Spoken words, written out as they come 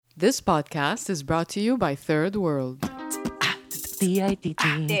This podcast is brought to you by Third World. D-I-T-T.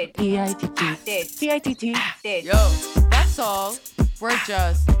 Yo, that's all. We're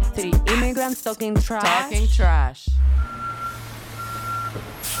just Three immigrants talking trash. talking trash.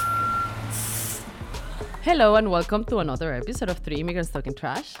 Hello and welcome to another episode of Three Immigrants Talking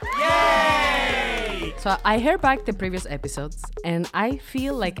Trash. Yay! So I heard back the previous episodes and I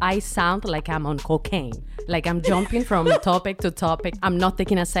feel like I sound like I'm on cocaine. Like I'm jumping from topic to topic. I'm not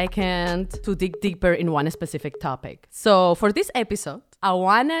taking a second to dig deeper in one specific topic. So for this episode, I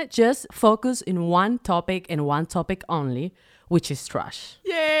wanna just focus in one topic and one topic only, which is trash.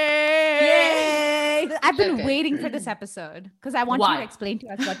 Yay! I've been waiting for this episode because I want you to explain to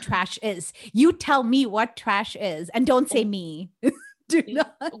us what trash is. You tell me what trash is and don't say me. Do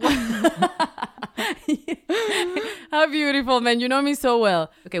not. How beautiful, man. You know me so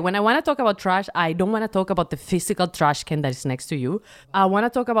well. Okay, when I want to talk about trash, I don't want to talk about the physical trash can that is next to you. I want to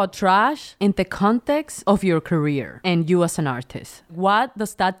talk about trash in the context of your career and you as an artist. What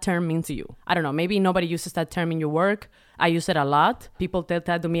does that term mean to you? I don't know. Maybe nobody uses that term in your work. I use it a lot. People tell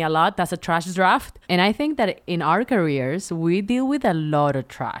that to me a lot. That's a trash draft. And I think that in our careers, we deal with a lot of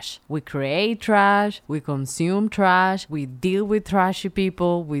trash. We create trash. We consume trash. We deal with trashy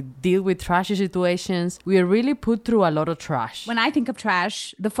people. We deal with trashy situations. We are really put through a lot of trash. When I think of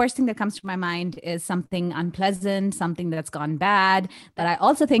trash, the first thing that comes to my mind is something unpleasant, something that's gone bad. But I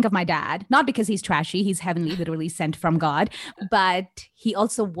also think of my dad, not because he's trashy. He's heavenly, literally sent from God. But he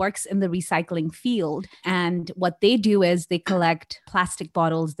also works in the recycling field. And what they do is they collect plastic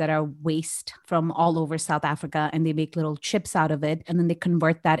bottles that are waste from all over South Africa and they make little chips out of it and then they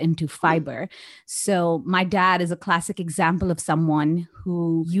convert that into fiber. So my dad is a classic example of someone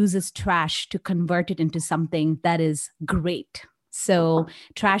who uses trash to convert it into something that is great. So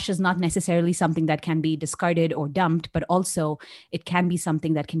trash is not necessarily something that can be discarded or dumped, but also it can be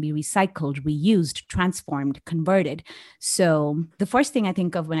something that can be recycled, reused, transformed, converted. So the first thing I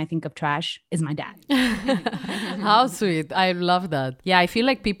think of when I think of trash is my dad. How sweet. I love that. Yeah, I feel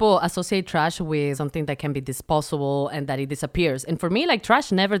like people associate trash with something that can be disposable and that it disappears. And for me, like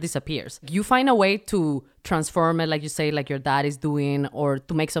trash never disappears. You find a way to transform it, like you say, like your dad is doing, or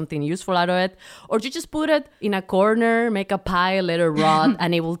to make something useful out of it, or you just put it in a corner, make a pile, let it rot,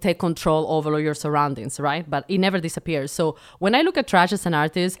 and it will take control over your surroundings, right? But it never disappears. So when I look at trash as an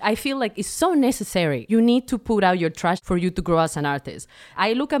artist, I feel like it's so necessary. You need to put out your trash for you to grow as an artist.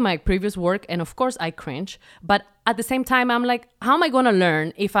 I look at my previous work and of course I cringe, but at the same time, I'm like, how am I going to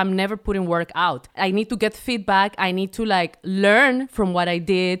learn if I'm never putting work out? I need to get feedback. I need to like learn from what I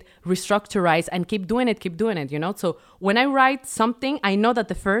did, restructurize, and keep doing it, you know? So when I write something, I know that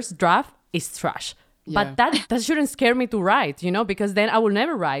the first draft is trash. Yeah. But that shouldn't scare me to write, you know, because then I will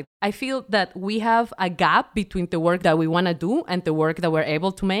never write. I feel that we have a gap between the work that we want to do and the work that we're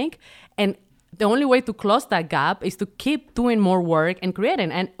able to make. And the only way to close that gap is to keep doing more work and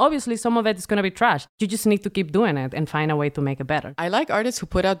creating. And obviously, some of it is going to be trash. You just need to keep doing it and find a way to make it better. I like artists who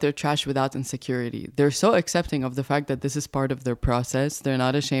put out their trash without insecurity. They're so accepting of the fact that this is part of their process. They're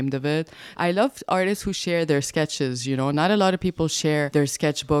not ashamed of it. I love artists who share their sketches, you know. Not a lot of people share their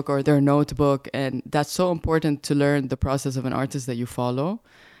sketchbook or their notebook. And that's so important to learn the process of an artist that you follow.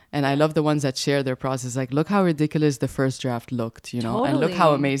 And I love the ones that share their process. Like, look how ridiculous the first draft looked, you know? Totally. And look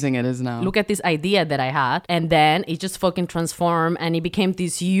how amazing it is now. Look at this idea that I had. And then it just fucking transformed and it became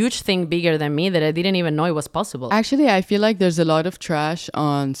this huge thing bigger than me that I didn't even know it was possible. Actually, I feel like there's a lot of trash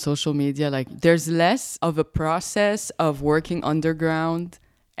on social media. Like, there's less of a process of working underground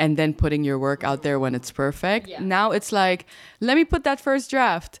and then putting your work out there when it's perfect. Yeah. Now it's like, let me put that first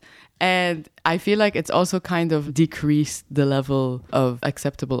draft. And I feel like it's also kind of decreased the level of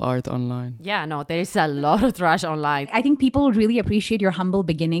acceptable art online. Yeah, no, there is a lot of trash online. I think people really appreciate your humble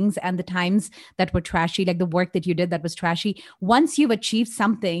beginnings and the times that were trashy, like the work that you did that was trashy. Once you've achieved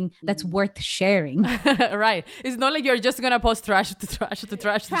something that's worth sharing. Right. It's not like you're just going to post trash to trash to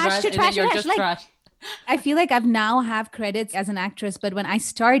trash to trash, and then you're just like, trash. I feel like I've now have credits as an actress, but when I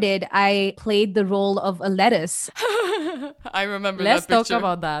started, I played the role of a lettuce. I remember Let's that picture. talk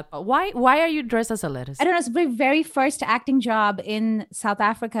about that. Why are you dressed as a lettuce? I don't know. It's my very first acting job in South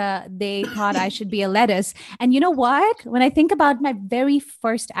Africa. They thought I should be a lettuce. And you know what? When I think about my very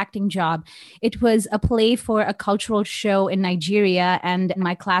first acting job, it was a play for a cultural show in Nigeria. And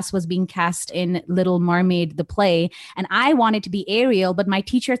my class was being cast in Little Mermaid, the play. And I wanted to be Ariel, but my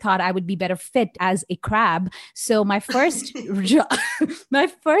teacher thought I would be better fit as a crab. So my first my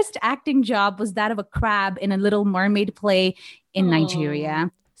first acting job was that of a crab in a Little Mermaid play in Nigeria.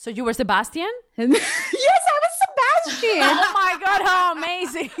 So you were Sebastian? Yes, I was question. Oh my God, how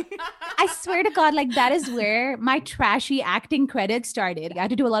amazing. I swear to God, like that is where my trashy acting credit started. I had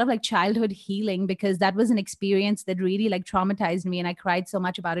to do a lot of like childhood healing because that was an experience that really like traumatized me. And I cried so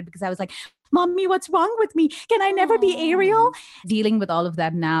much about it because I was like, Mommy, what's wrong with me? Can I never be Ariel? Dealing with all of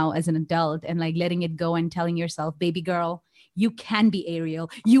that now as an adult and like letting it go and telling yourself, baby girl, you can be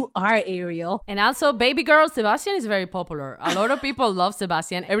Ariel. You are Ariel. And also, baby girl, Sebastian is very popular. A lot of people love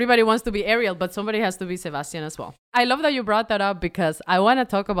Sebastian. Everybody wants to be Ariel, but somebody has to be Sebastian as well. I love that you brought that up because I want to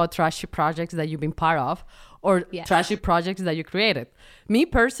talk about trashy projects that you've been part of or trashy projects that you created. Me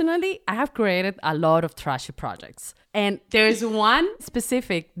personally, I have created a lot of trashy projects. And there's one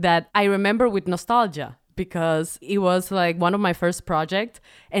specific that I remember with nostalgia because it was like one of my first projects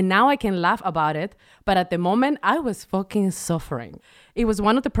and now I can laugh about it. But at the moment, I was fucking suffering. It was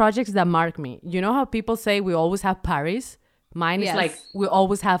one of the projects that marked me. You know how people say we always have Paris? Mine is like we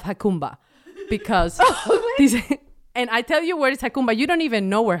always have Hakumba because this... And I tell you where is Hakumba. You don't even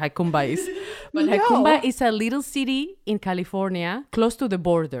know where Hakumba is. But Hakumba is a little city in California, close to the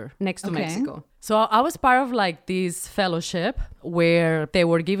border, next to Mexico. So I was part of like this fellowship where they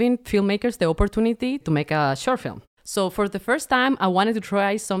were giving filmmakers the opportunity to make a short film. So for the first time, I wanted to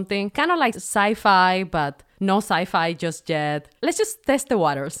try something kind of like sci-fi, but no sci-fi just yet. Let's just test the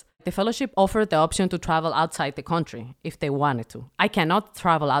waters. The fellowship offered the option to travel outside the country if they wanted to. I cannot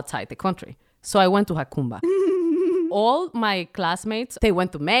travel outside the country. So I went to Hakumba. All my classmates, they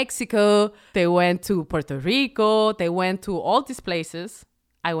went to Mexico, they went to Puerto Rico, they went to all these places.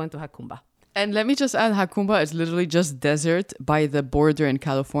 I went to Hakumba. And let me just add, Hakumba is literally just desert by the border in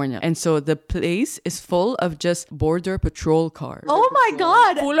California. And so the place is full of just border patrol cars. Oh my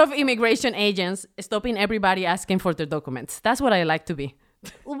God. Full of immigration agents stopping everybody asking for their documents. That's what I like to be.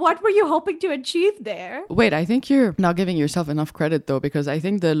 What were you hoping to achieve there? Wait, I think you're not giving yourself enough credit though, because I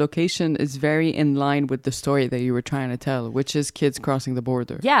think the location is very in line with the story that you were trying to tell, which is kids crossing the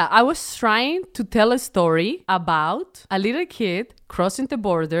border. Yeah, I was trying to tell a story about a little kid crossing the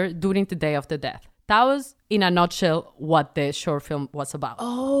border during the day of the death. That was, in a nutshell, what the short film was about.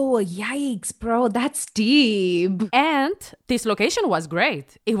 Oh, yikes, bro. That's deep. And this location was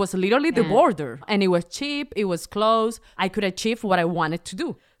great. It was literally the border. And it was cheap. It was close. I could achieve what I wanted to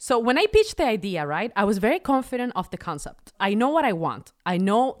do. So when I pitched the idea, right, I was very confident of the concept. I know what I want. I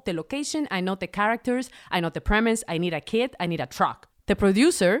know the location. I know the characters. I know the premise. I need a kid. I need a truck. The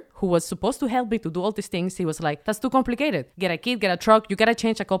producer, who was supposed to help me to do all these things, he was like, that's too complicated. Get a kid, get a truck, you gotta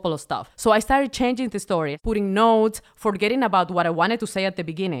change a couple of stuff. So I started changing the story, putting notes, forgetting about what I wanted to say at the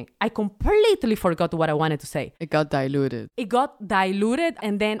beginning. I completely forgot what I wanted to say. It got diluted.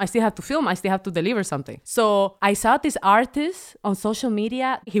 And then I still have to film, I still have to deliver something. So I saw this artist on social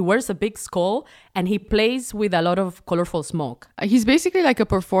media. He wears a big skull and he plays with a lot of colorful smoke. He's basically like a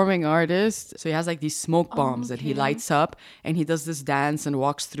performing artist. So he has like these smoke bombs that he lights up and he does this dance and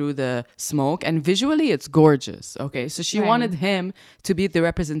walks through the smoke. And visually, it's gorgeous. Okay. So she wanted him to be the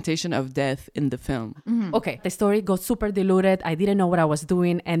representation of death in the film. Mm-hmm. Okay. The story got super diluted. I didn't know what I was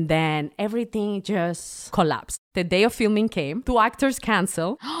doing. And then everything just collapsed. The day of filming came. 2 actors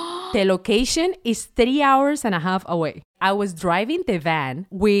canceled. The location is 3.5 hours away. I was driving the van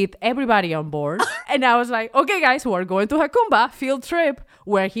with everybody on board. And I was like, okay, guys, we're going to Hakumba field trip.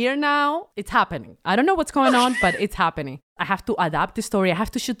 We're here now. It's happening. I don't know what's going on, but it's happening. I have to adapt the story. I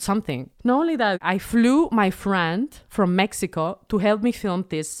have to shoot something. Not only that, I flew my friend from Mexico to help me film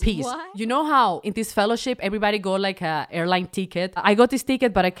this piece. What? You know how in this fellowship, everybody got like a airline ticket. I got this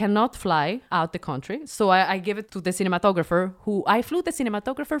ticket, but I cannot fly out the country. So I gave it to the cinematographer I flew the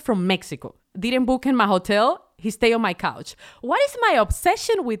cinematographer from Mexico. Didn't book in my hotel. He stayed on my couch. What is my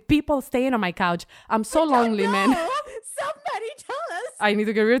obsession with people staying on my couch? I'm so lonely, man. Somebody tell us. I need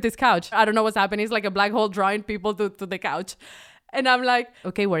to get rid of this couch. I don't know what's happening. It's like a black hole drawing people to the couch. And I'm like,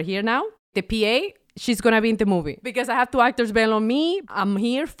 okay, we're here now. The PA, she's going to be in the movie. Because I have 2 actors bail on me. I'm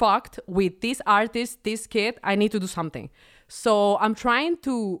here fucked with this artist, this kid. I need to do something. So I'm trying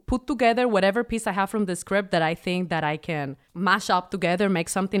to put together whatever piece I have from the script that I think that I can mash up together, make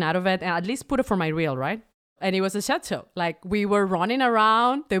something out of it, and at least put it for my reel, right? And it was a shit show. Like, we were running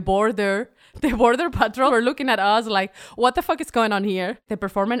around the border patrol were looking at us like, what the fuck is going on here? The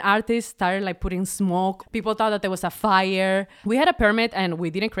performing artists started like putting smoke. People thought that there was a fire. We had a permit and we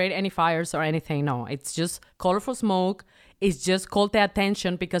didn't create any fires or anything. No, it's just colorful smoke. It's just called the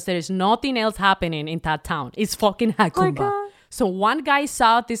attention because there is nothing else happening in that town. It's fucking Hakumba. Oh, so one guy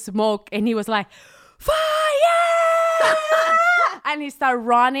saw this smoke and he was like, fire! And he started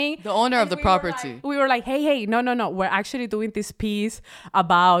running. The owner of the property. We were like, hey, no. We're actually doing this piece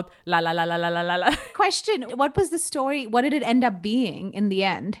about la la la la la la la. Question, what was the story? What did it end up being in the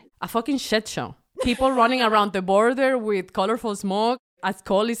end? A fucking shit show. People running around the border with colorful smoke. A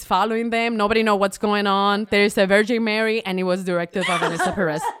skull is following them. Nobody know what's going on. There's a Virgin Mary, and it was directed by Vanessa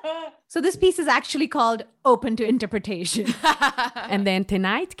Perez. So this piece is actually called Open to Interpretation. And then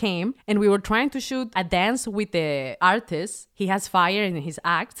tonight came, and we were trying to shoot a dance with the artist. He has fire in his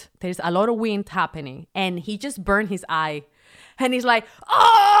act. There's a lot of wind happening, and he just burned his eye. And he's like,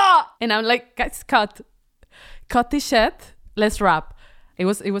 oh! And I'm like, guys, cut this shit. Let's wrap. It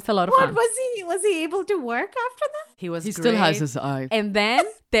was a lot of fun. Was he able to work after that? He was He great. still has his eye. And then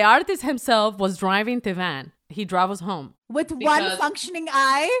the artist himself was driving the van. He drove us home. With one functioning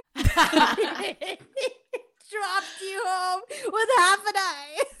eye? Dropped you home with half an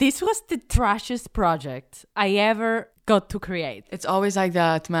eye. This was the trashiest project I ever got to create. It's always like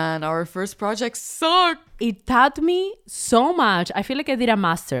that, man. Our first project sucked. It taught me so much. I feel like I did a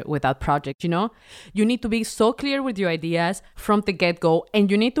master with that project, you know? You need to be so clear with your ideas from the get-go, and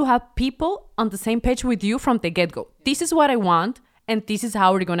you need to have people on the same page with you from the get-go. This is what I want, and this is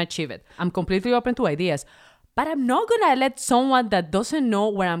how we're going to achieve it. I'm completely open to ideas. But I'm not going to let someone that doesn't know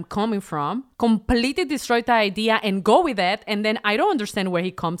where I'm coming from completely destroy the idea and go with it. And then I don't understand where he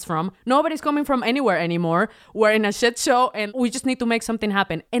comes from. Nobody's coming from anywhere anymore. We're in a shit show and we just need to make something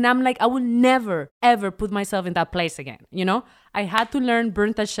happen. And I'm like, I will never, ever put myself in that place again. You know, I had to learn,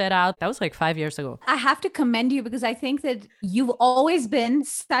 burn that shit out. That was like 5 years ago. I have to commend you because I think that you've always been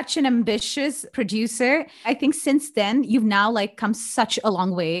such an ambitious producer. I think since then, you've now like come such a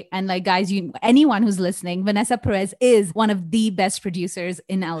long way. And like, guys, anyone who's listening, Vanessa Perez is one of the best producers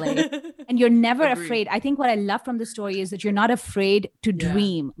in LA. And you're never afraid. I think what I love from the story is that you're not afraid to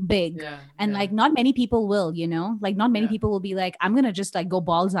dream big. And like, not many people will, you know, like not many people will be like, I'm going to just like go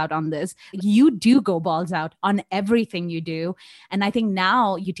balls out on this. You do go balls out on everything you do. And I think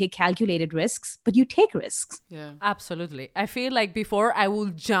now you take calculated risks, but you take risks. Yeah. Absolutely. I feel like before I will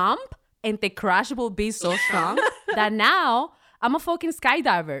jump and the crash will be so strong that now I'm a fucking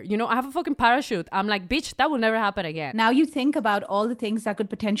skydiver. You know, I have a fucking parachute. I'm like, bitch, that will never happen again. Now you think about all the things that could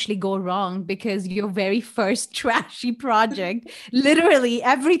potentially go wrong because your very first trashy project, literally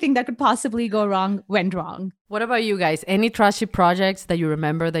everything that could possibly go wrong went wrong. What about you guys? Any trashy projects that you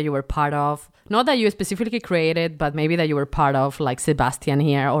remember that you were part of? Not that you specifically created, but maybe that you were part of, like Sebastian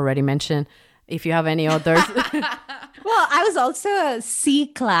here already mentioned. If you have any others. Well, I was also a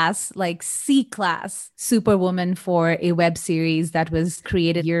C-class superwoman for a web series that was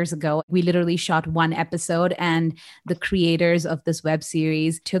created years ago. We literally shot one episode and the creators of this web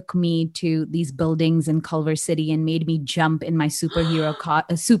series took me to these buildings in Culver City and made me jump in my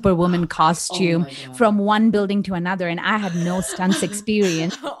superwoman costume from one building to another. And I had no stunts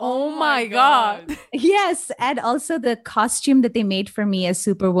experience. Oh my God. Yes. And also the costume that they made for me as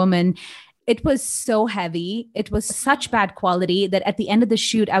Superwoman, it was so heavy. It was such bad quality that at the end of the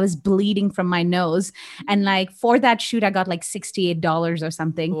shoot, I was bleeding from my nose. And like for that shoot, I got like $68 or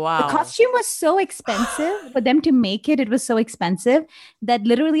something. Wow. The costume was so expensive. For them to make it, it was so expensive that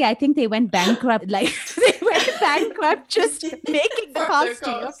literally I think they went bankrupt. Like they went bankrupt just making the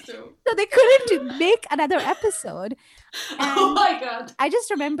costume. So they couldn't make another episode. And oh my God. I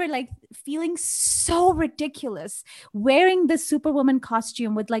just remember like feeling so ridiculous wearing this Superwoman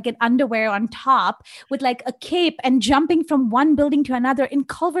costume with like an underwear on top with like a cape and jumping from one building to another in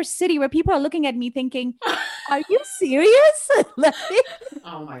Culver City where people are looking at me thinking, are you serious? Like,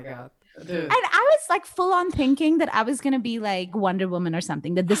 oh my God. Dude. And I was like full on thinking that I was going to be like Wonder Woman or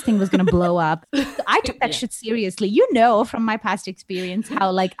something, that this thing was going to blow up. So I took that shit seriously. You know, from my past experience,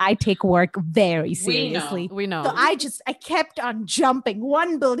 how like I take work very seriously. We know. So I kept on jumping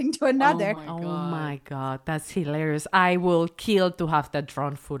one building to another. Oh my God. That's hilarious. I will kill to have that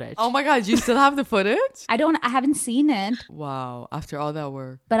drone footage. Oh my God, you still have the footage? I haven't seen it. Wow, after all that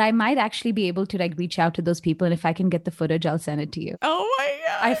work. But I might actually be able to like reach out to those people. And if I can get the footage, I'll send it to you. Oh my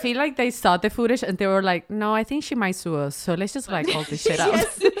God. I feel like they saw the footage and they were like, no, I think she might sue us. So let's just like hold this shit out.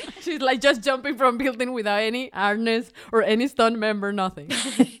 She's like just jumping from building without any harness or any stunt member, nothing.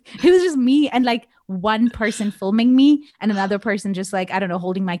 It was just me and like one person filming me and another person just like, I don't know,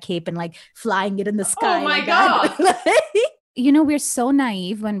 holding my cape and like flying it in the sky. Oh my like God. You know, we're so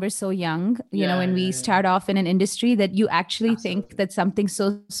naive when we're so young, you know, when we start off in an industry that you actually think that something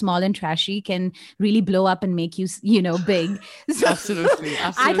so small and trashy can really blow up and make you, you know, big. So Absolutely.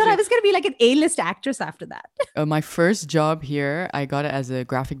 I thought I was going to be like an A-list actress after that. My first job here, I got it as a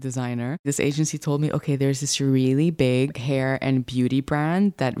graphic designer. This agency told me, okay, there's this really big hair and beauty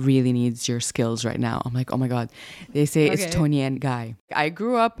brand that really needs your skills right now. I'm like, oh my God. They say it's Toni and Guy. I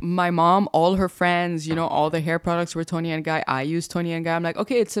grew up, my mom, all her friends, you know, all the hair products were Toni and Guy. why I use Tony and Guy. I'm like,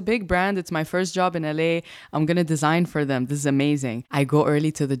 okay, it's a big brand. It's my first job in LA. I'm going to design for them. This is amazing. I go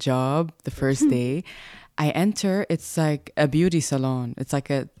early to the job the first day. I enter, it's like a beauty salon. It's like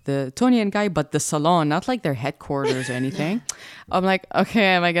the Tony and Guy, but the salon, not like their headquarters or anything. I'm like, okay,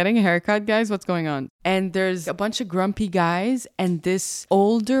 am I getting a haircut, guys? What's going on? And there's a bunch of grumpy guys and this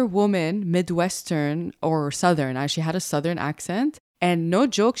older woman, Midwestern or Southern. She had a Southern accent. And no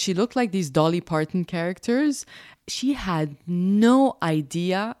joke, she looked like these Dolly Parton characters. She had no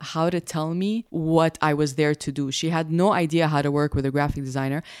idea how to tell me what I was there to do. She had no idea how to work with a graphic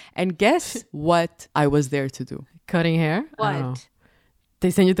designer. And guess what I was there to do? Cutting hair? What?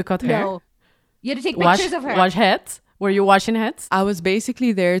 They sent you to cut hair? No. You had to take pictures of her. Wash heads? Were you washing heads? I was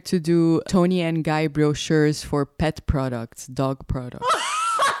basically there to do Tony and Guy brochures for pet products, dog products.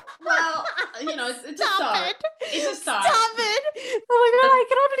 Well, it's a start. It's a start. Stop it. Oh my God, I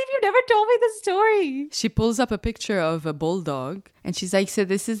cannot believe you never told me the story. She pulls up a picture of a bulldog and she's like, so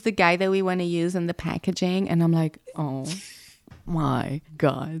this is the guy that we want to use in the packaging. And I'm like, oh my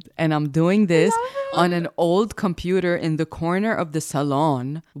God. And I'm doing this on an old computer in the corner of the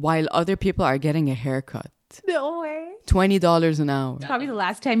salon while other people are getting a haircut. No way. $20 an hour. It's probably the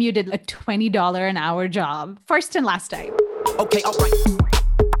last time you did a $20 an hour job. First and last time. Okay, all right.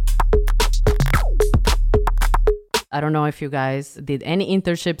 I don't know if you guys did any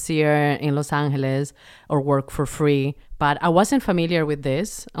internships here in Los Angeles or work for free, but I wasn't familiar with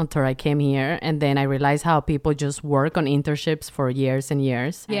this until I came here. And then I realized how people just work on internships for years and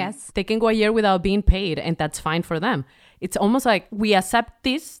years. Yes. They can go a year without being paid, and that's fine for them. It's almost like we accept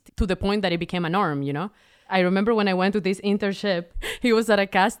this to the point that it became a norm, I remember when I went to this internship, he was at a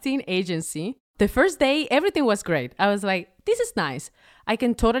casting agency. The first day, everything was great. I was like, this is nice. I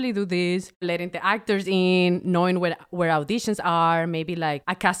can totally do this, letting the actors in, knowing where auditions are. Maybe like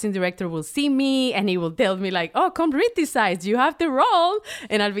a casting director will see me and he will tell me like, oh, come read these sites. You have the role.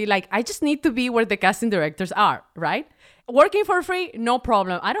 And I'll be like, I just need to be where the casting directors are, right? Working for free, no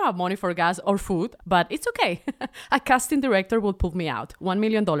problem. I don't have money for gas or food, but it's okay. A casting director will pull me out. $1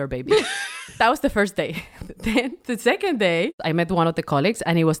 million, baby. That was the first day. Then the second day, I met one of the colleagues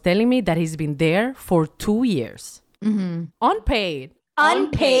and he was telling me that he's been there for 2 years. Mm-hmm. Unpaid.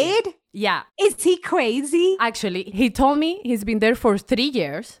 Unpaid? Yeah. Is he crazy? Actually, he told me he's been there for 3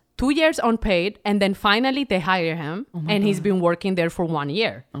 years, 2 years unpaid, and then finally they hire him and he's been working there for 1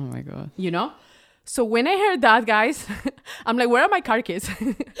 year. Oh my God. So when I heard that, guys, I'm like, where are my car keys?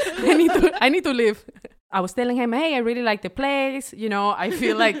 I need to leave. I was telling him, hey, I really like the place. I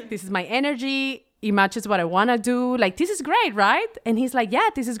feel like this is my energy. It matches what I want to do. Like, this is great, right? And he's like, yeah,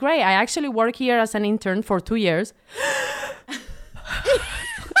 this is great. I actually work here as an intern for 2 years.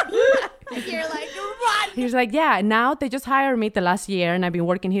 You're like, run. He's like, yeah, now they just hired me the last year and I've been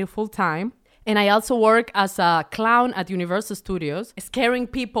working here full time. And I also work as a clown at Universal Studios, scaring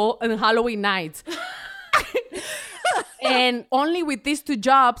people on Halloween nights. And only with these 2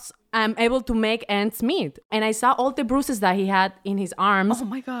 jobs, I'm able to make ends meet. And I saw all the bruises that he had in his arms. Oh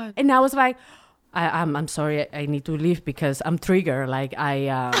my God. And I was like, I'm sorry, I need to leave because I'm triggered. Like,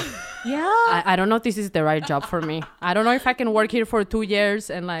 I don't know if this is the right job for me. I don't know if I can work here for 2 years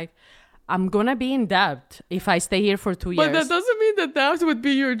and like, I'm gonna be in debt if I stay here for 2 years. But that doesn't mean that would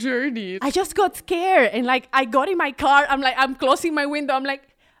be your journey. I just got scared and like I got in my car. I'm closing my window. I'm like,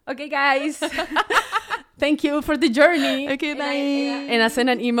 okay, guys, thank you for the journey. Okay, bye. And I sent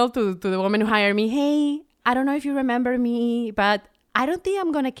an email to the woman who hired me. Hey, I don't know if you remember me, but I don't think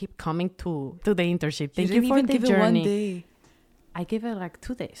I'm gonna keep coming to the internship. Thank you for the journey. One day. I gave it like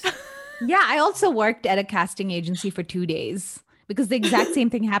 2 days. Yeah, I also worked at a casting agency for 2 days. Because the exact same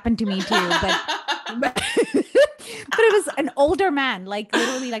thing happened to me too, but it was an older man, like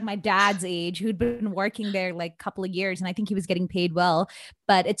literally like my dad's age, who'd been working there like a couple of years, and I think he was getting paid well.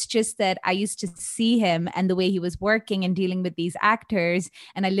 But it's just that I used to see him and the way he was working and dealing with these actors,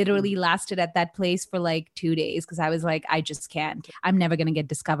 and I literally lasted at that place for like 2 days because I was like, I just can't. I'm never gonna get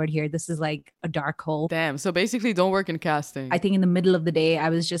discovered here. This is like a dark hole. Damn. So basically, don't work in casting. I think in the middle of the day, I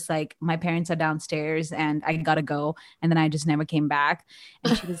was just like, my parents are downstairs and I gotta go. And then I just never came back.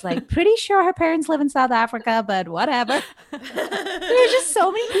 And she was like, pretty sure her parents live in South Africa, but whatever. There's just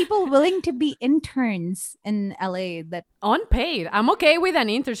so many people willing to be interns in LA that Unpaid. I'm okay with an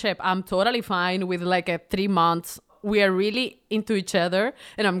internship. I'm totally fine with like a 3 months. We are really into each other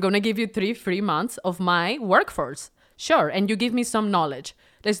and I'm going to give you 3 free months of my workforce. Sure. And you give me some knowledge.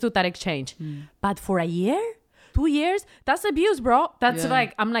 Let's do that exchange. But for a year, 2 years, that's abuse, bro. That's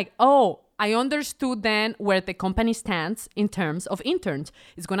like, I'm like, oh, I understood then where the company stands in terms of interns.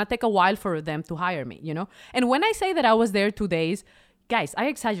 It's going to take a while for them to hire me, And when I say that I was there 2 days, guys, I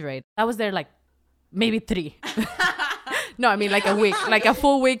exaggerate. I was there like maybe 3. No, I mean like a week, like a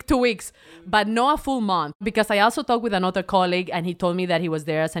full week, 2 weeks, but not a full month. Because I also talked with another colleague and he told me that he was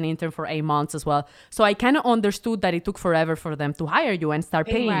there as an intern for 8 months as well. So I kind of understood that it took forever for them to hire you and start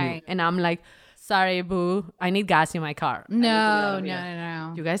paying you. And I'm like, sorry, boo, I need gas in my car. No.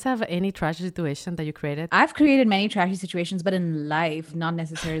 You guys have any trash situation that you created? I've created many trashy situations, but in life, not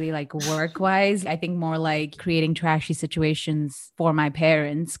necessarily like work-wise. I think more like creating trashy situations for my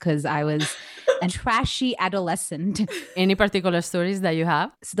parents because I was a trashy adolescent. Any particular stories that you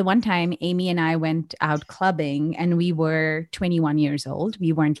have? So the one time Amy and I went out clubbing and we were 21 years old.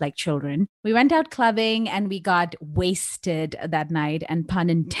 We weren't like children. We went out clubbing and we got wasted that night, and pun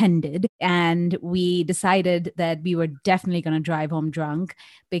intended. And we decided that we were definitely going to drive home drunk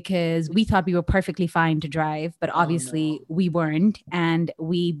because we thought we were perfectly fine to drive, but obviously we weren't. And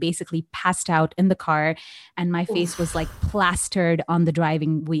we basically passed out in the car and my face was like plastered on the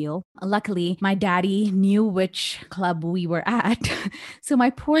driving wheel. Luckily, my daddy knew which club we were at. So my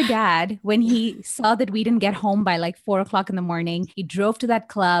poor dad, when he saw that we didn't get home by like 4 o'clock in the morning, he drove to that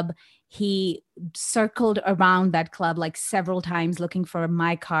club. He circled around that club like several times looking for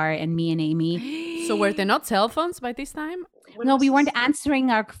my car and me and Amy. So were there not cell phones by this time? No, we weren't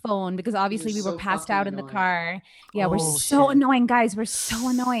answering our phone because obviously we were passed out in the car. Yeah, we're so annoying, guys. We're so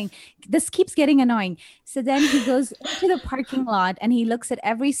annoying. This keeps getting annoying. So then he goes into the parking lot and he looks at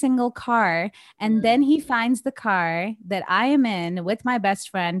every single car. And then he finds the car that I am in with my best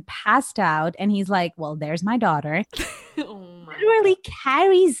friend passed out. And he's like, well, there's my daughter. Literally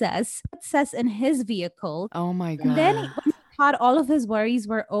carries us, puts us in his vehicle. Oh my God. And then when he thought all of his worries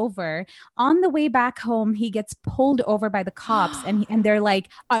were over, on the way back home, he gets pulled over by the cops and they're like,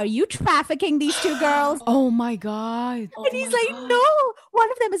 are you trafficking these two girls? Oh my God. And he's like, no,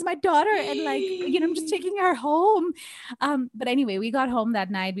 one of them is my daughter. And like, I'm just taking her home. But anyway, we got home that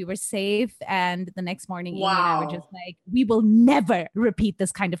night. We were safe. And the next morning, Amy and I were just like, we will never repeat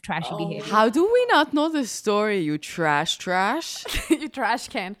this kind of trashy behavior. How do we not know this story, you trash? You trash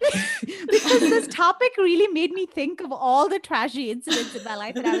can. Because this topic really made me think of all the trashy incidents in my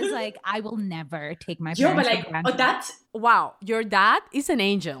life. And I was like, I will never take my parents for granted. That's... Wow, your dad is an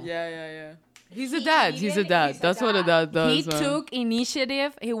angel. Yeah. He's a dad. That's what a dad does. He took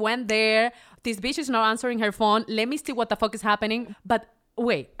initiative. He went there. This bitch is not answering her phone. Let me see what the fuck is happening. But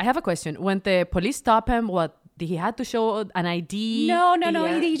wait, I have a question. When the police stopped him, what? Did he have to show an ID? No.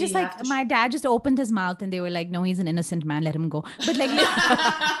 He just like, my dad just opened his mouth and they were like, no, he's an innocent man. Let him go. But like,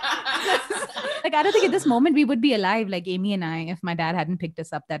 like, I don't think at this moment we would be alive, like Amy and I, if my dad hadn't picked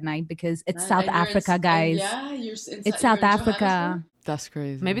us up that night because it's South Africa, guys. It's South Africa. That's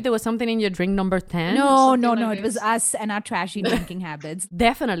crazy. Maybe there was something in your drink number 10? No. It was us and our trashy drinking habits.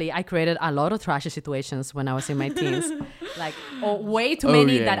 Definitely, I created a lot of trashy situations when I was in my teens. Like, way too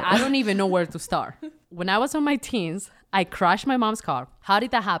many that I don't even know where to start. When I was in my teens, I crashed my mom's car. How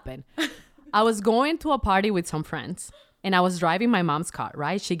did that happen? I was going to a party with some friends. And I was driving my mom's car,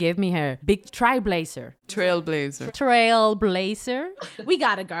 right? She gave me her big Trailblazer. We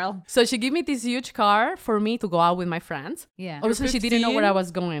got it, girl. So she gave me this huge car for me to go out with my friends. Yeah. Obviously, she didn't know where I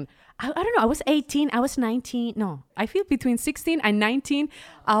was going. I don't know. I was 18. I was 19. No, I feel between 16 and 19,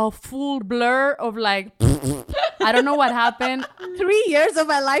 a full blur of like, I don't know what happened. 3 years of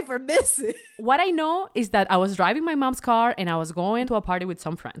my life are missing. What I know is that I was driving my mom's car and I was going to a party with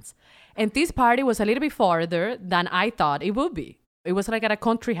some friends. And this party was a little bit farther than I thought it would be. It was like at a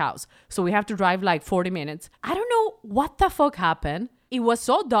country house. So we have to drive like 40 minutes. I don't know what the fuck happened. It was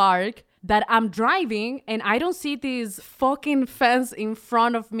so dark that I'm driving and I don't see this fucking fence in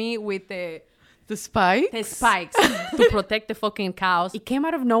front of me with the spikes to protect the fucking cows. It came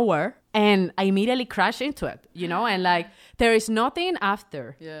out of nowhere and I immediately crashed into it, and like there is nothing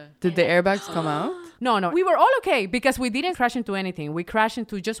after. Yeah. Did the airbags come out? No. We were all okay because we didn't crash into anything. We crashed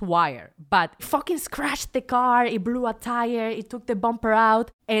into just wire. But fucking scratched the car. It blew a tire. It took the bumper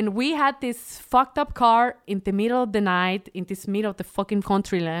out. And we had this fucked up car in the middle of the night, in this middle of the fucking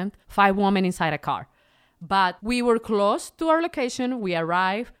country land. 5 women inside a car. But we were close to our location. We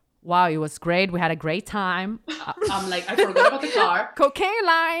arrived. Wow, it was great. We had a great time. I'm like, I forgot about the car. Cocaine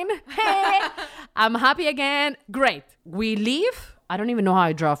line. Hey, I'm happy again. Great. We leave. I don't even know how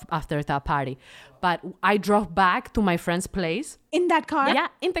I drove after that party, but I drove back to my friend's place. In that car? Yeah,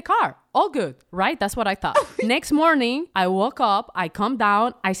 in the car. All good, right? That's what I thought. Next morning, I woke up, I come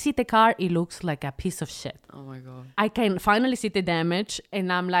down, I see the car. It looks like a piece of shit. Oh my God. I can finally see the damage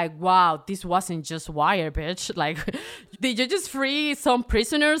and I'm like, wow, this wasn't just wire, bitch. Like, did you just free some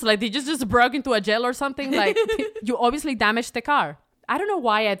prisoners? Like, did you just broke into a jail or something? Like, you obviously damaged the car. I don't know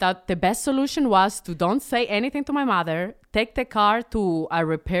why I thought the best solution was to don't say anything to my mother, take the car to a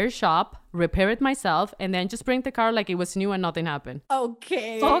repair shop, repair it myself, and then just bring the car like it was new and nothing happened.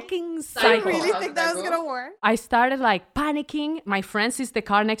 Okay. Fucking I psycho. really How think did that that was go? gonna work. I started like panicking. My friend sees the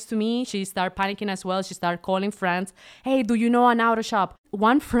car next to me. She started panicking as well. She started calling friends. Hey, do you know an auto shop?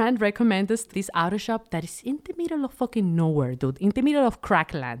 One friend recommended us this auto shop that is in the middle of fucking nowhere, dude. In the middle of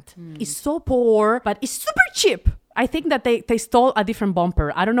crackland. It's so poor, but it's super cheap. I think that they stole a different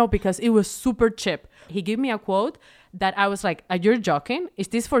bumper. I don't know, because it was super cheap. He gave me a quote that I was like, you're joking? Is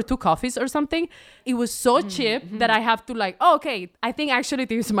this for 2 coffees or something? It was so cheap that I have to like, oh, okay, I think actually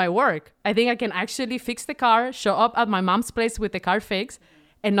this is my work. I think I can actually fix the car, show up at my mom's place with the car fixed,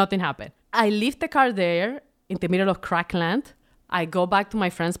 and nothing happened. I leave the car there in the middle of crackland. I go back to my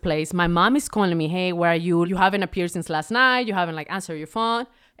friend's place. My mom is calling me, hey, where are you? You haven't appeared since last night. You haven't like answered your phone.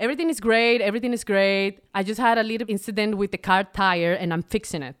 Everything is great. Everything is great. I just had a little incident with the car tire and I'm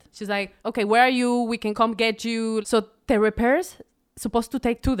fixing it. She's like, okay, where are you? We can come get you. So the repairs supposed to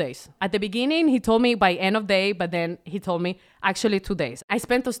take 2 days. At the beginning, he told me by end of day, but then he told me actually 2 days. I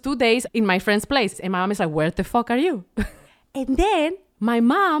spent those 2 days in my friend's place and my mom is like, where the fuck are you? And then my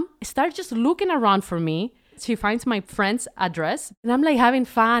mom starts just looking around for me. She finds my friend's address and I'm like having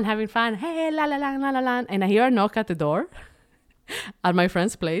fun. Hey, la la la la la la. And I hear a knock at the door at my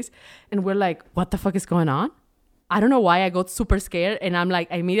friend's place. And we're like, what the fuck is going on? I don't know why I got super scared. And I'm like,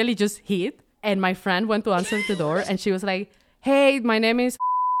 I immediately just hid. And my friend went to answer the door and she was like, hey, my name is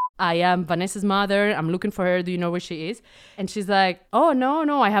I am Vanessa's mother. I'm looking for her. Do you know where she is? And she's like, oh,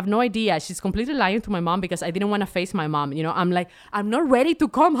 no, I have no idea. She's completely lying to my mom because I didn't want to face my mom. You know, I'm like, I'm not ready to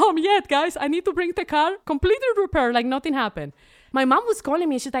come home yet, guys. I need to bring the car completely repaired, like nothing happened. My mom was calling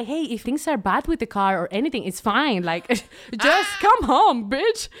me. She's like, hey, if things are bad with the car or anything, it's fine. Like, just come home,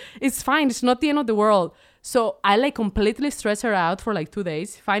 bitch. It's fine. It's not the end of the world. So I like completely stressed her out for like 2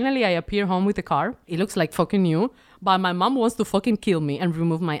 days. Finally, I appear home with the car. It looks like fucking new. But my mom wants to fucking kill me and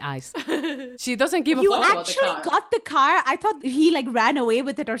remove my eyes. She doesn't give a You fuck. about the actually car. got the car? I thought he like ran away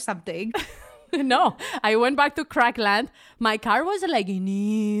with it or something. No, I went back to Crackland. My car was like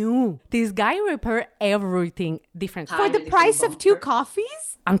new. This guy repaired everything different. For Tiny the little price of 2 bumper.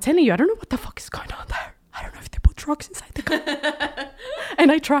 coffees? I'm telling you, I don't know what the fuck is going on there. I don't know if they put drugs inside the car.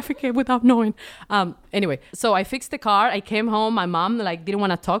 And I traffic it without knowing. Anyway, so I fixed the car. I came home. My mom like didn't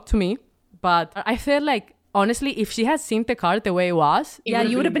want to talk to me. But I felt like, honestly, if she had seen the car the way it was, Yeah,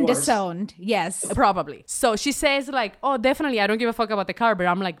 you would have been worse. disowned. Yes. probably. So she says like, oh, definitely, I don't give a fuck about the car. But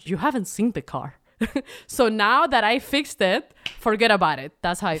I'm like, you haven't seen the car. So now that I fixed it, forget about it.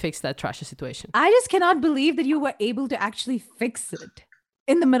 That's how I fixed that trashy situation. I just cannot believe that you were able to actually fix it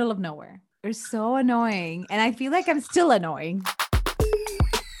in the middle of nowhere. You're so annoying. And I feel like I'm still annoying.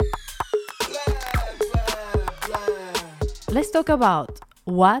 Let's talk about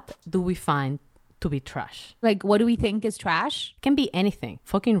what do we find to be trash. Like, what do we think is trash? It can be anything.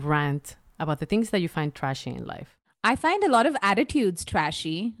 Fucking rant about the things that you find trashy in life. I find a lot of attitudes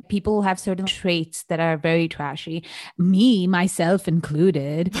trashy. People have certain traits that are very trashy. Me, myself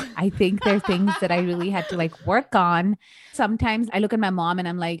included. I think there are things that I really had to like work on. Sometimes I look at my mom and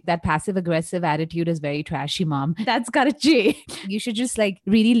I'm like, that passive aggressive attitude is very trashy, mom. That's got to change. You should just like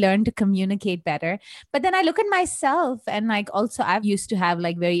really learn to communicate better. But then I look at myself and like also I've used to have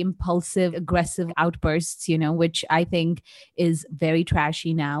like very impulsive, aggressive outbursts, you know, which I think is very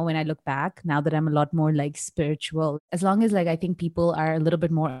trashy now when I look back, now that I'm a lot more like spiritual. As long as like I think people are a little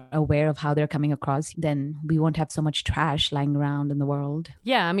bit more aware of how they're coming across, then we won't have so much trash lying around in the world.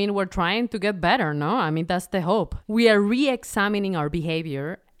 Yeah, I mean, we're trying to get better, no? I mean, that's the hope. We are re-examining our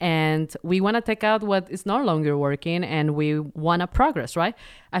behavior and we want to take out what is no longer working and we want to progress, right?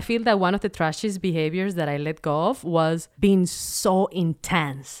 I feel that one of the trashiest behaviors that I let go of was being so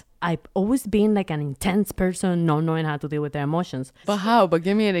intense. I've always been like an intense person, not knowing how to deal with their emotions. But how? But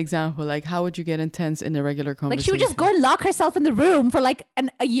give me an example. Like, how would you get intense in a regular conversation? Like she would just go and lock herself in the room for like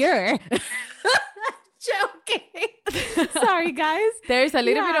a year. Joking. Sorry, guys. There's a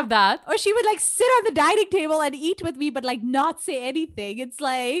little bit of that. Or she would like sit on the dining table and eat with me, but like not say anything. It's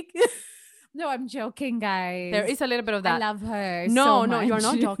like, no, I'm joking, guys. There is a little bit of that. I love her. No, so no, you're much.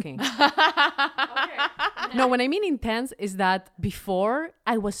 not joking. No, when I mean intense is that before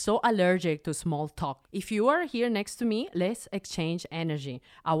I was so allergic to small talk. If you are here next to me, let's exchange energy.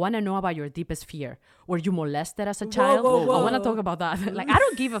 I want to know about your deepest fear. Were you molested as a child? whoa. I want to talk about that. Like, I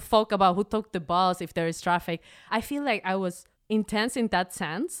don't give a fuck about who took the bus, if there is traffic. I feel like I was intense in that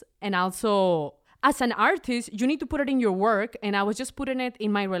sense. And also, as an artist, you need to put it in your work. And I was just putting it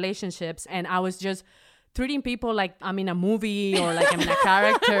in my relationships. And I was just treating people like I'm in a movie or like I'm in a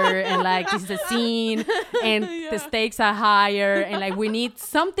character and like this is a scene and the stakes are higher and like we need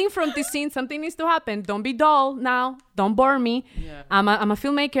something from this scene. Something needs to happen. Don't be dull now. Don't bore me. Yeah. I'm a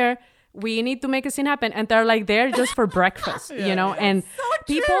filmmaker. We need to make a scene happen. And they're like there just for breakfast, you know? And so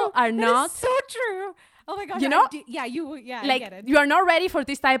people are not. so true. Oh my gosh. You know? I like get it. you are not ready for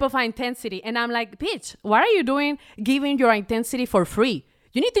this type of intensity. And I'm like, bitch, what are you doing giving your intensity for free?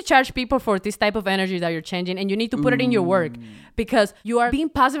 You need to charge people for this type of energy that you're changing, and you need to put it in your work because you are being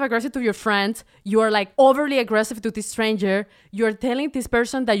passive aggressive to your friends. You are like overly aggressive to this stranger. You're telling this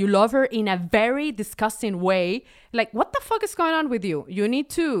person that you love her in a very disgusting way. Like, what the fuck is going on with you? You need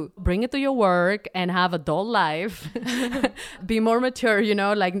to bring it to your work and have a dull life. Be more mature, you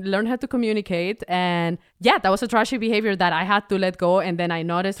know, like learn how to communicate. And yeah, that was a trashy behavior that I had to let go. And then I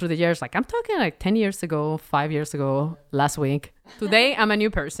noticed through the years, like I'm talking like 10 years ago, 5 years ago, last week. Today, I'm a new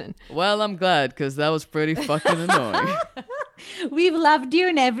person. Well, I'm glad because that was pretty fucking annoying. We've loved you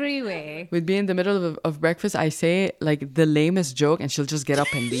in every way. We'd be in the middle of breakfast. I say like the lamest joke and she'll just get up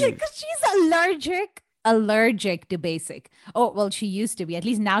and leave. Because she's allergic to basic. Oh, well, she used to be. At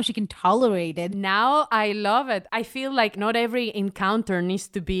least now she can tolerate it. Now I love it. I feel like not every encounter needs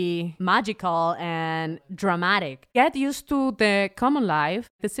to be magical and dramatic. Get used to the common life,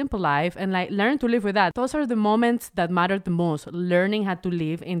 the simple life, and like learn to live with that. Those are the moments that matter the most. Learning how to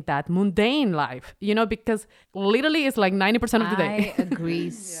live in that mundane life, you know, because literally it's like 90% of the day. I agree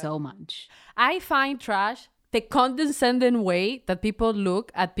so much. I find trash the condescending way that people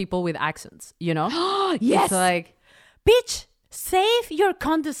look at people with accents, you know? Yes. It's like, bitch, save your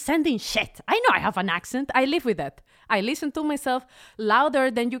condescending shit. I know I have an accent. I live with it. I listen to myself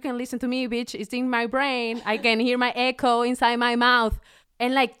louder than you can listen to me, bitch. It's in my brain. I can hear my echo inside my mouth.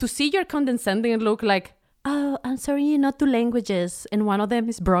 And like to see your condescending look like, oh, I'm sorry, you know 2 languages and one of them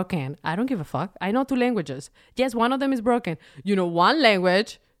is broken. I don't give a fuck. I know 2 languages. Yes, one of them is broken. You know 1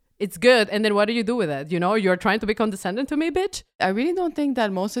 language. It's good. And then what do you do with it? You know, you're trying to be condescending to me, bitch? I really don't think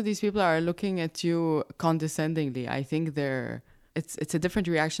that most of these people are looking at you condescendingly. I think it's a different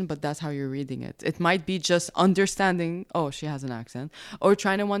reaction, but that's how you're reading it. It might be just understanding, oh, she has an accent, or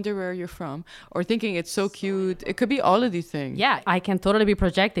trying to wonder where you're from, or thinking it's so cute. It could be all of these things. Yeah, I can totally be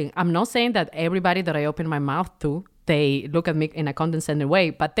projecting. I'm not saying that everybody that I open my mouth to, they look at me in a condescending way,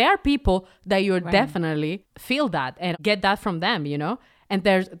 but there are people that you definitely feel that and get that from them, you know? And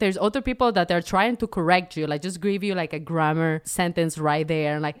there's other people that they're trying to correct you, like just give you like a grammar sentence right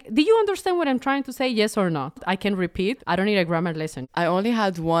there. Like, do you understand what I'm trying to say? Yes or not? I can repeat. I don't need a grammar lesson. I only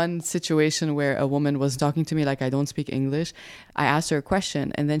had one situation where a woman was talking to me like I don't speak English. I asked her a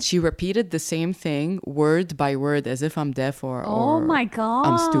question and then she repeated the same thing word by word as if I'm deaf or my God,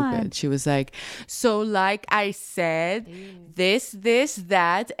 I'm stupid. She was like, so like I said, this,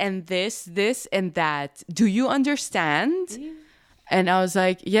 that, and this, and that. Do you understand? And I was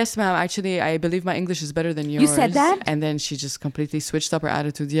like, yes, ma'am, actually, I believe my English is better than yours. You said that? And then she just completely switched up her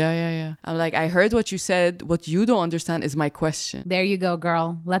attitude. Yeah. I'm like, I heard what you said. What you don't understand is my question. There you go,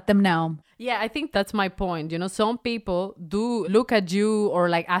 girl. Let them know. Yeah, I think that's my point. You know, some people do look at you or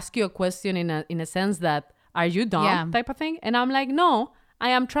like ask you a question in a sense that, are you dumb type of thing? And I'm like, no,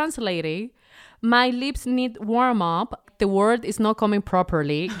 I am translating. My lips need warm up. The word is not coming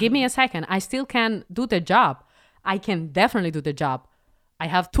properly. Give me a second. I still can do the job. I can definitely do the job. I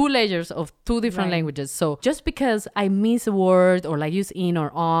have 2 layers of 2 different languages. So just because I miss a word or like use in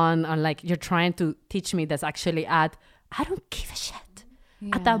or on, or like you're trying to teach me that's actually at, I don't give a shit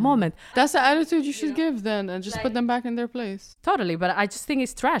at that moment. That's the attitude you should give then and just put them back in their place. Totally. But I just think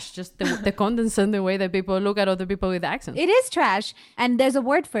it's trash. Just the condescending way that people look at other people with accents. It is trash. And there's a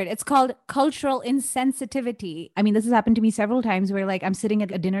word for it. It's called cultural insensitivity. I mean, this has happened to me several times where like I'm sitting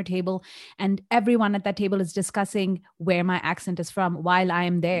at a dinner table and everyone at that table is discussing where my accent is from while I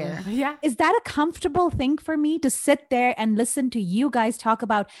am there. Yeah. Is that a comfortable thing for me to sit there and listen to you guys talk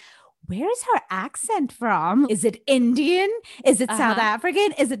about where is her accent from? Is it Indian? Is it South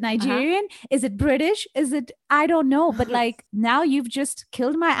African? Is it Nigerian? Is it British? Is it, I don't know. But like now you've just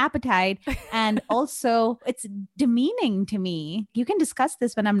killed my appetite. And also it's demeaning to me. You can discuss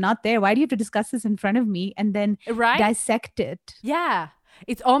this when I'm not there. Why do you have to discuss this in front of me and then dissect it? Yeah.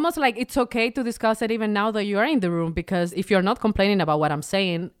 It's almost like it's okay to discuss it even now that you are in the room, because if you're not complaining about what I'm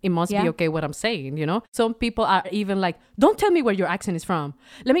saying, it must be okay what I'm saying, you know? Some people are even like, don't tell me where your accent is from.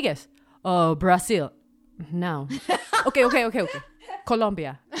 Let me guess. Oh, Brazil. No. Okay.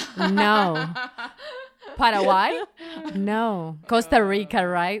 Colombia. No. Paraguay? No. Costa Rica,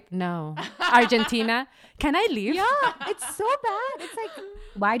 right? No. Argentina? Can I leave? Yeah, it's so bad. It's like,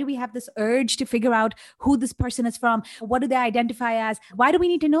 Why do we have this urge to figure out who this person is from? What do they identify as? Why do we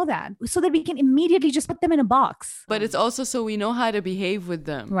need to know that? So that we can immediately just put them in a box. But it's also so we know how to behave with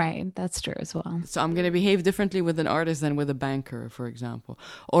them. Right. That's true as well. So I'm going to behave differently with an artist than with a banker, for example,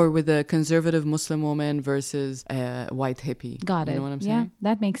 or with a conservative Muslim woman versus a white hippie. Got it. You know what I'm Yeah, saying?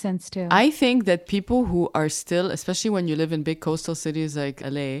 that makes sense too. I think that people who are still, especially when you live in big coastal cities like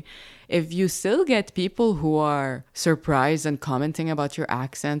LA, if you still get people who are surprised and commenting about your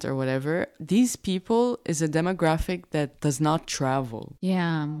accent or whatever, these people is a demographic that does not travel.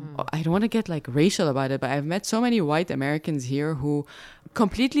 Yeah. I don't want to get like racial about it, but I've met so many white Americans here who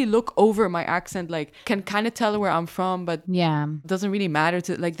completely look over my accent, like can kind of tell where I'm from, but Yeah. doesn't really matter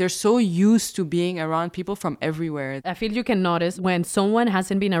to, like, they're so used to being around people from everywhere. I feel you can notice when someone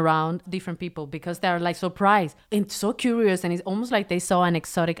hasn't been around different people because they're like surprised and so curious, and it's almost like they saw an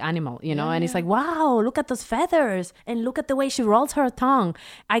exotic animal, you know, and it's like, wow, look at those feathers and look at the way she rolls her tongue.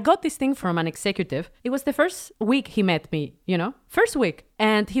 I got this thing from an executive. It was the first week he met me, you know, first week.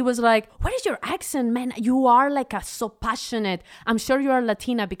 And he was like, what is your accent, man? You are like so passionate. I'm sure you are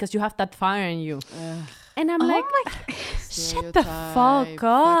Latina because you have that fire in you. And I'm like, shut the fuck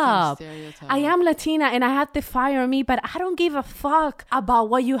up. I am Latina and I have the fire in me, but I don't give a fuck about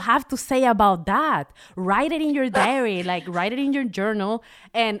what you have to say about that. Write it in your diary, like write it in your journal,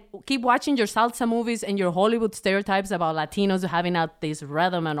 and keep watching your salsa movies and your Hollywood stereotypes about Latinos having out this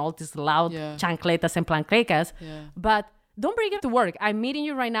rhythm and all these loud chancletas and planclecas. But don't bring it to work. I'm meeting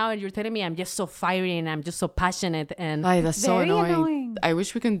you right now and you're telling me I'm just so fiery and I'm just so passionate. And That's so Very annoying. I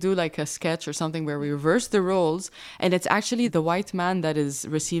wish we can do like a sketch or something where we reverse the roles and it's actually the white man that is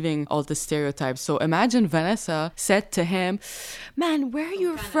receiving all the stereotypes. So imagine Vanessa said to him, man, where are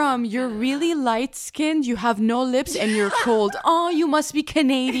you from? You're really light skinned, you have no lips and you're cold. Oh, you must be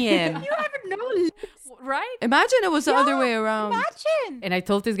Canadian. You have no lips. right? Imagine it was the other way around. Imagine. And I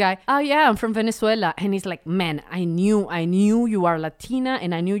told this guy, oh yeah, I'm from Venezuela. And he's like, man, I knew you are Latina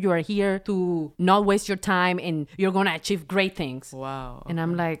and I knew you are here to not waste your time and you're going to achieve great things. Wow. And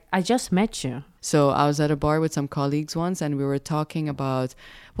I'm like, I just met you. So I was at a bar with some colleagues once and we were talking about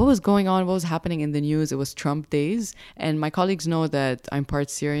what was going on, what was happening in the news. It was Trump days. And my colleagues know that I'm part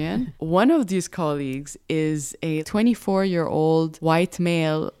Syrian. One of these colleagues is a 24-year-old white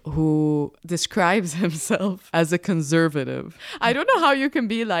male who describes himself as a conservative. I don't know how you can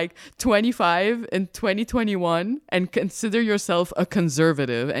be like 25 in 2021 and consider yourself a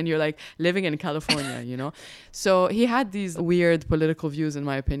conservative and you're like living in California, you know? So he had these weird political views, in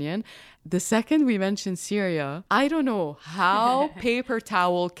my opinion. The second we mentioned Syria, I don't know how paper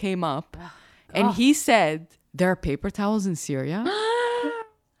towel came up. And he said, there are paper towels in Syria?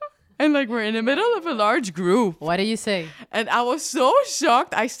 And like we're in the middle of a large group. What do you say? And I was so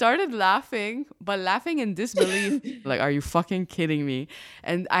shocked. I started laughing, but laughing in disbelief. Like, are you fucking kidding me?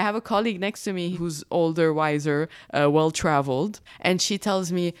 And I have a colleague next to me who's older, wiser, well-traveled. And she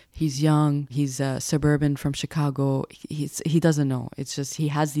tells me, he's young, he's suburban from Chicago. He doesn't know. It's just he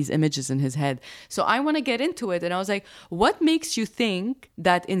has these images in his head. So I want to get into it. And I was like, what makes you think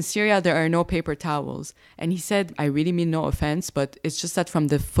that in Syria there are no paper towels? And he said, I really mean no offense, but it's just that from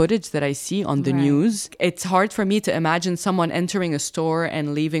the footage that I see on the news, it's hard for me to imagine someone entering a store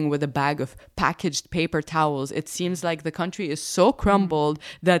and leaving with a bag of packaged paper towels. It seems like the country is so crumbled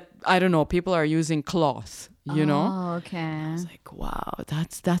that, I don't know, people are using cloth, you know? Oh, okay. I was like, wow,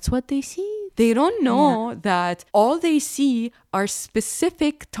 that's what they see. They don't know that all they see are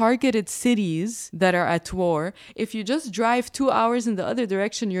specific targeted cities that are at war. If you just drive 2 hours in the other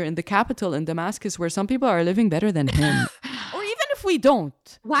direction, you're in the capital in Damascus where some people are living better than him. Or even if we don't.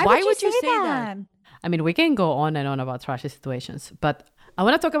 Why would you say that? I mean, we can go on and on about trashy situations, but I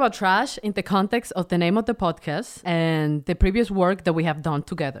want to talk about trash in the context of the name of the podcast and the previous work that we have done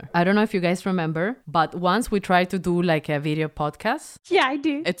together. I don't know if you guys remember, but once we tried to do like a video podcast. Yeah, I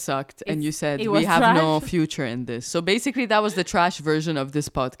do. It sucked. And you said, it we was have trash. no future in this. So basically, that was the trash version of this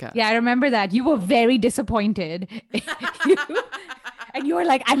podcast. Yeah, I remember that. You were very disappointed. And you were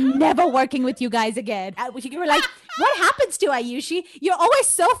like, I'm never working with you guys again. You were like, what happens to Ayushi? You're always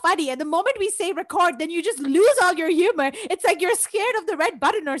so funny. And the moment we say record, then you just lose all your humor. It's like you're scared of the red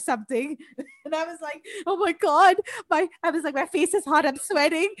button or something. And I was like, oh my God. My face is hot. I'm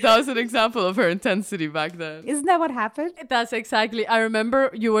sweating. That was an example of her intensity back then. Isn't that what happened? That's exactly. I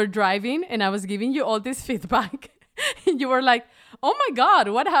remember you were driving and I was giving you all this feedback. And you were like, oh my God,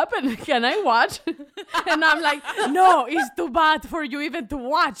 what happened? Can I watch? And I'm like, no, it's too bad for you even to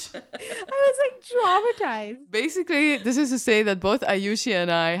watch. I was like traumatized. Basically, this is to say that both Ayushi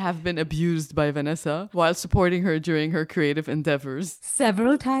and I have been abused by Vanessa while supporting her during her creative endeavors.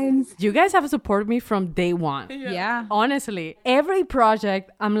 Several times. You guys have supported me from day one. Yeah. Honestly, every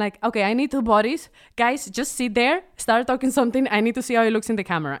project, I'm like, okay, I need 2 bodies. Guys, just sit there, start talking something. I need to see how it looks in the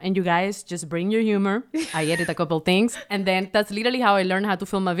camera. And you guys just bring your humor. I edit a couple things. And then that's literally how I learned how to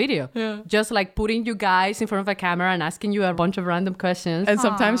film a video. Yeah. Just like putting you guys in front of a camera and asking you a bunch of random questions. And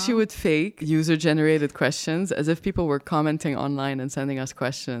sometimes she would fake user-generated questions as if people were commenting online and sending us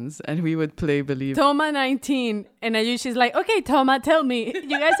questions. And we would play believe. Toma 19. And she's like, okay, Toma, tell me.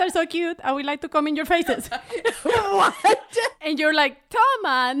 You guys are so cute. I would like to come in your faces. What? And you're like,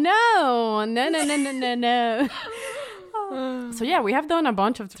 Toma, no. So yeah, we have done a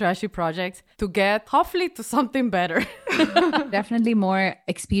bunch of trashy projects to get hopefully to something better. Definitely more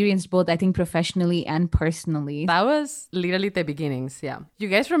experienced, both I think professionally and personally. That was literally the beginnings, yeah. You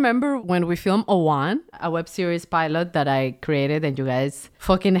guys remember when we filmed Owan, a web series pilot that I created and you guys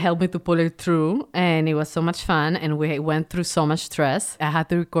fucking helped me to pull it through and it was so much fun and we went through so much stress. I had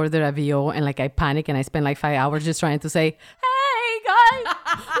to record a VO and like I panicked and I spent like 5 hours just trying to say, hey guys,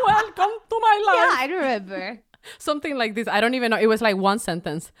 welcome to my life. Yeah, I remember. Something like this. I don't even know. It was like one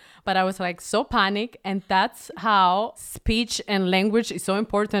sentence, but I was like so panicked. And that's how speech and language is so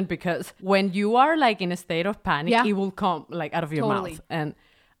important because when you are like in a state of panic, it will come like out of your mouth. And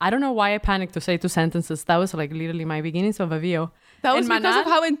I don't know why I panicked to say 2 sentences. That was like literally my beginnings of a VO. That was because of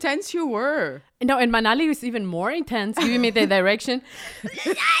how intense you were. No, and Manali was even more intense, giving me the direction. I'm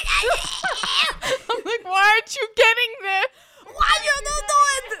like, why aren't you getting there? Why you don't do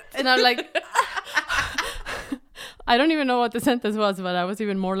it? And I'm like... I don't even know what the sentence was, but I was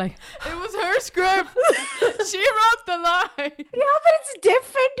even more like... It was her script. She wrote the line. Yeah, but it's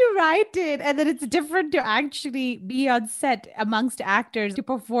different to write it. And then it's different to actually be on set amongst actors to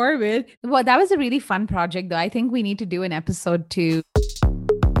perform it. Well, that was a really fun project, though. I think we need to do an episode 2.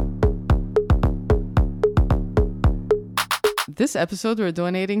 This episode, we're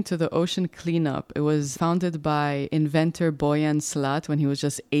donating to the ocean cleanup. It was founded by inventor Boyan Slat when he was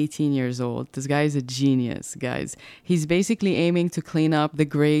just 18 years old. This guy is a genius, guys. He's basically aiming to clean up the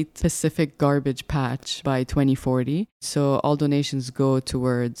Great Pacific Garbage Patch by 2040. So all donations go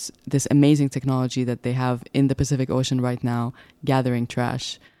towards this amazing technology that they have in the Pacific Ocean right now, gathering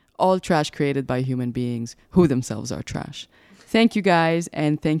trash. All trash created by human beings who themselves are trash. Thank you guys,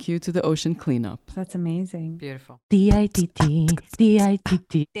 and thank you to the ocean cleanup. That's amazing. Beautiful. DITT,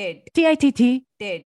 DITT, did. DITT, did.